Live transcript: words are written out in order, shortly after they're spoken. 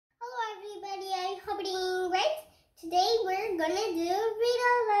today we're gonna do read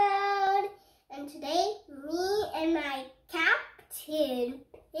aloud. And today, me and my Captain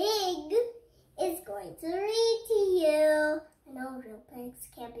Pig is going to read to you. I know real pigs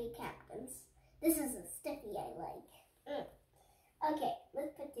can't be captains. This is a stiffy I like. Okay,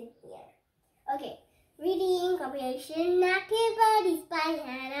 let's put it here. Okay, reading comprehension activities by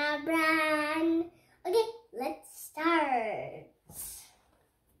Hannah Brand. Okay, let's start.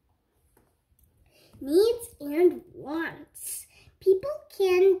 Needs and wants. People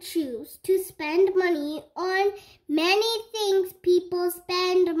can choose to spend money on many things. People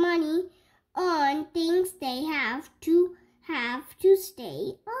spend money on things they have to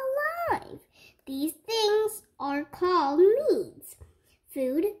stay alive. These things are called needs.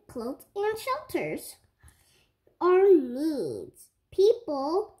 Food, clothes, and shelters are needs.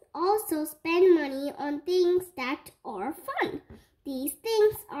 People also spend money on things that are fun. These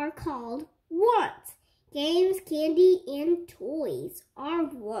things are called wants. Games, candy, and toys are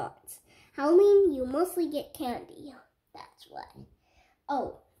wants. Halloween, you mostly get candy. That's why.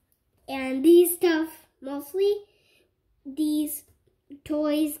 Oh, and these stuff, mostly these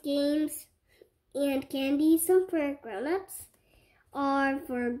toys, games, and candy, some for grown-ups, are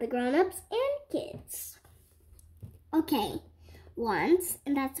for the grown-ups and kids. Okay, wants,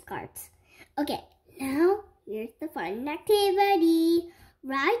 and that's cards. Okay, now here's the fun activity.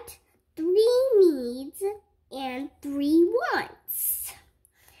 Write 3 needs and 3 wants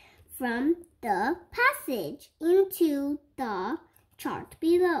from the passage into the chart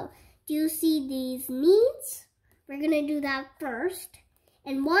below. Do you see these needs? We're going to do that first.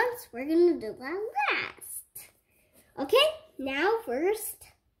 And wants, we're going to do that last. Okay, now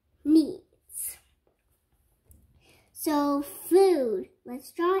first, needs. So food,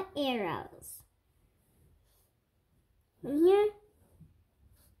 let's draw arrows. One here.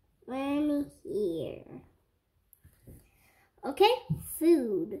 One here. Okay,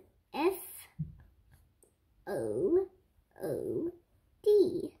 food. F-O-O-D.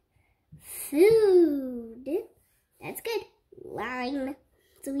 Food. That's good. Line.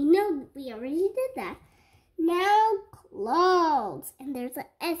 So we know we already did that. Now clothes. And there's an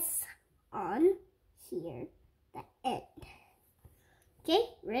S on here. The end.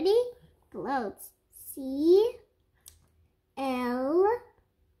 Okay, ready? Clothes. C-L-O-T-H-E-S.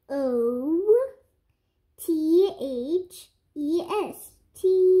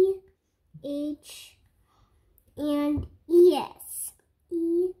 T-H and E-S.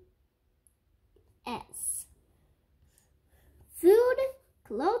 E-S. Food,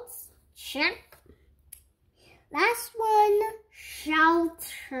 clothes, check. Last one,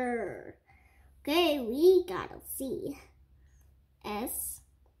 shelter. Okay, we got a C.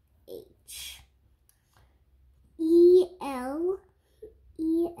 S-H. E-L.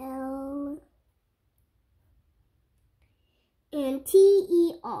 E-L. And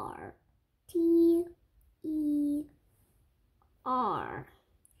T-E-R. T-E-R.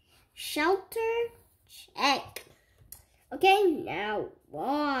 Shelter, check. Okay, now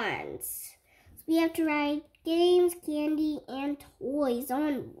wants. So we have to write games, candy, and toys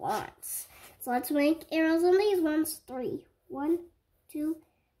on wants. So let's make arrows on these ones. 3. 1, 2,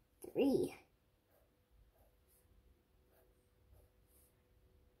 3.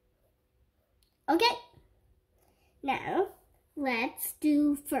 Okay. Now, let's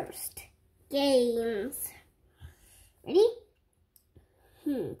do first. Games. Ready?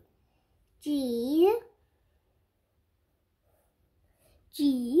 G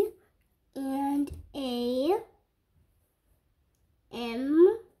and A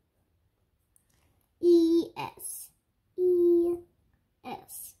M E-S.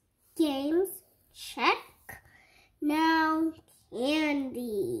 E-S. Games, check. Now,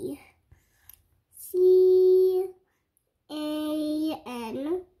 candy. C-A-N.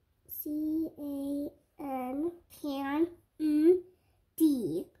 C-A-N. Can.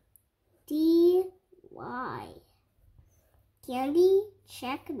 D. D-Y. Candy,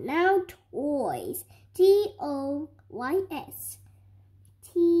 check. Now, toys. T-O-Y-S.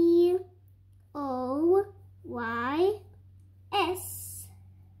 T-O-Y-S.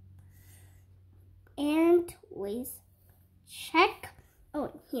 And toys, check.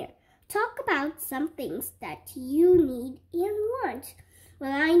 Oh, here. Talk about some things that you need and want.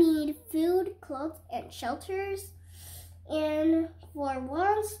 Well, I need food, clothes, and shelters. And for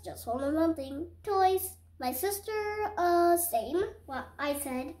wants, just one thing, toys. My sister, same. Well, I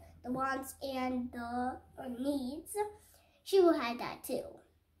said the wants and the needs. She will have that too.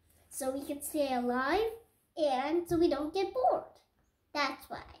 So we can stay alive and so we don't get bored. That's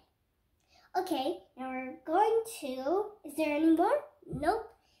why. Okay, now we're going to, is there any more? Nope.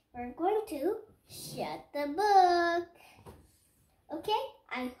 We're going to shut the book. Okay,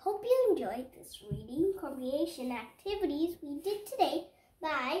 I hope you enjoyed this reading comprehension activities we did today.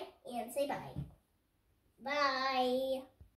 Bye, and say bye. Bye.